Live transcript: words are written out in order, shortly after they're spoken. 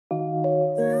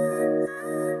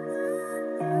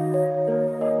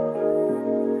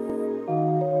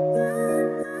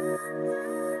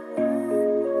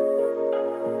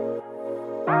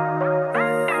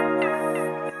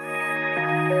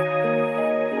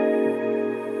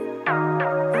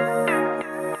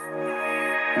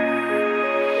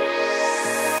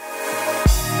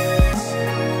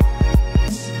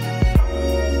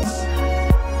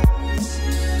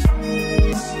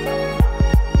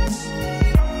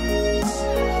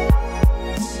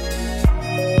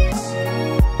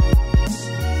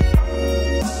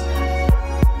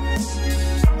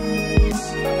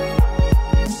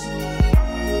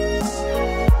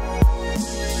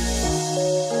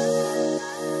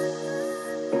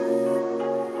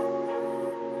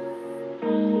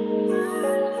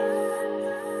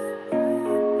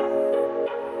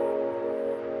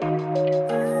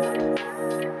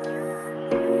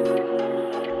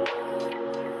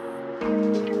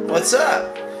What's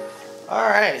up?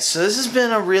 Alright, so this has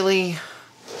been a really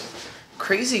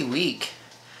crazy week.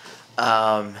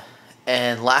 And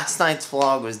last night's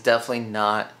vlog was definitely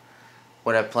not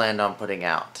what I planned on putting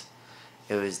out.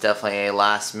 It was definitely a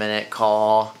last minute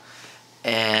call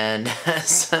and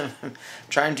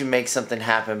trying to make something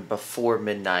happen before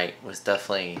midnight was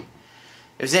definitely,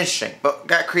 it was interesting, but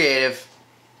got creative.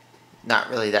 Not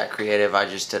really that creative, I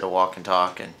just did a walk and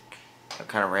talk and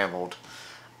kind of rambled.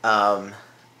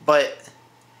 But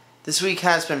this week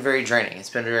has been very draining.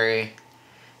 It's been very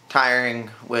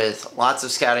tiring with lots of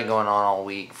scouting going on all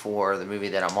week for the movie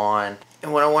that I'm on.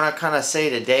 And what I want to kind of say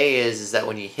today is that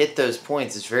when you hit those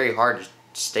points, it's very hard to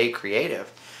stay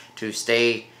creative, to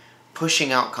stay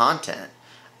pushing out content,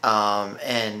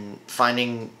 and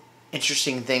finding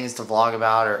interesting things to vlog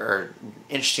about, or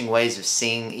interesting ways of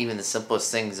seeing even the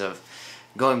simplest things of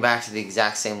going back to the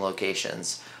exact same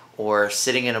locations, or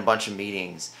sitting in a bunch of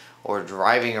meetings, or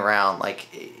driving around. Like,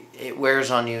 it wears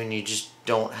on you and you just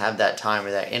don't have that time or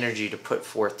that energy to put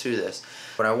forth to this.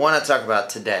 What I want to talk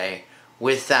about today,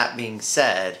 with that being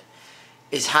said,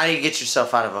 is how do you get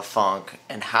yourself out of a funk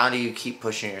and how do you keep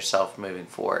pushing yourself moving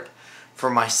forward?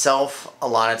 For myself, a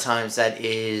lot of times that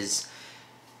is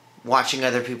watching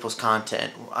other people's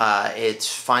content. It's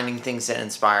finding things that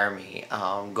inspire me.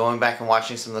 Going back and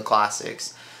watching some of the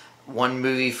classics. One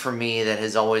movie for me that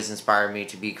has always inspired me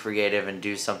to be creative and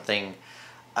do something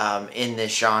in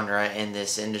this genre, in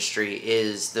this industry,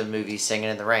 is the movie Singing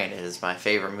in the Rain. It is my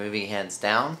favorite movie, hands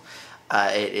down.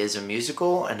 It is a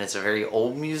musical, and it's a very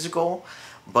old musical,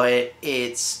 but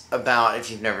it's about, if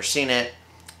you've never seen it,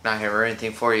 not going to ruin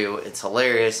anything for you, it's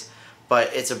hilarious,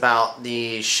 but it's about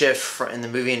the shift in the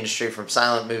movie industry from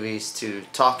silent movies to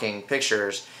talking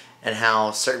pictures, and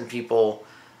how certain people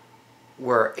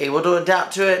were able to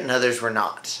adapt to it and others were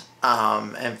not.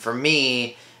 And for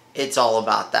me, it's all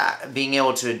about that. Being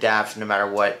able to adapt no matter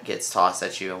what gets tossed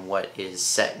at you and what is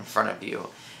set in front of you.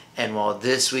 And while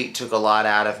this week took a lot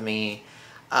out of me,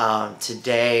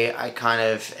 today I kind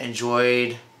of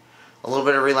enjoyed a little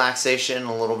bit of relaxation,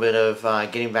 a little bit of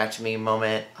getting back to me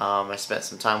moment. I spent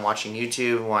some time watching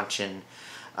YouTube, watching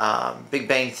Big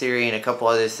Bang Theory and a couple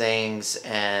other things,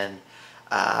 and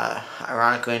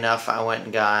ironically enough, I went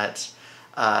and got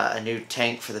a new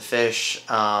tank for the fish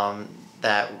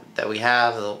that we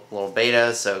have, a little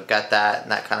beta, so got that,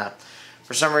 and that kind of,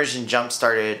 for some reason,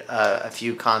 jump-started a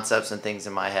few concepts and things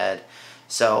in my head.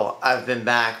 So I've been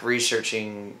back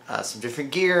researching some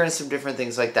different gear and some different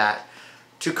things like that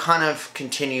to kind of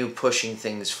continue pushing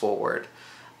things forward,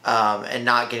 and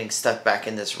not getting stuck back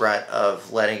in this rut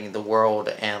of letting the world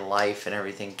and life and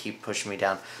everything keep pushing me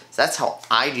down. So that's how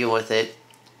I deal with it,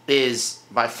 is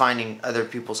by finding other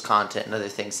people's content and other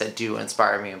things that do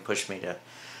inspire me and push me to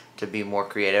be more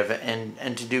creative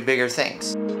and to do bigger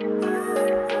things.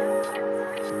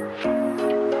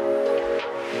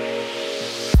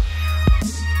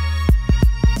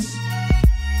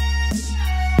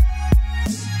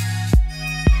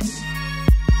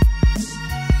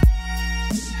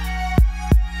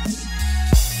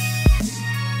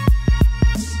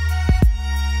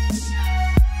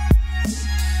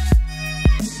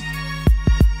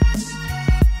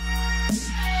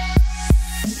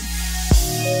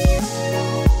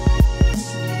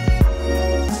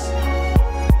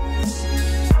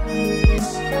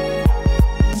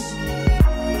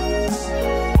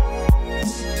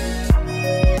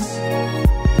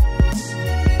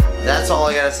 That's all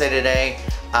I gotta say today.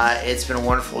 It's been a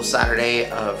wonderful Saturday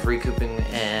of recouping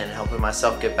and helping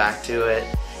myself get back to it.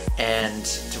 And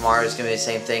tomorrow is gonna be the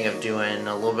same thing of doing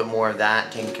a little bit more of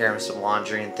that, taking care of some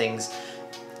laundry and things,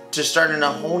 to starting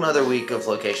a whole nother week of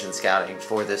location scouting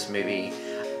for this movie.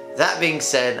 That being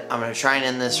said, I'm gonna try and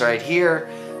end this right here.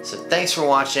 So thanks for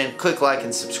watching. Click like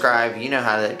and subscribe. You know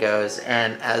how that goes.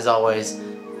 And as always,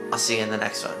 I'll see you in the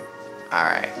next one. All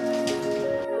right.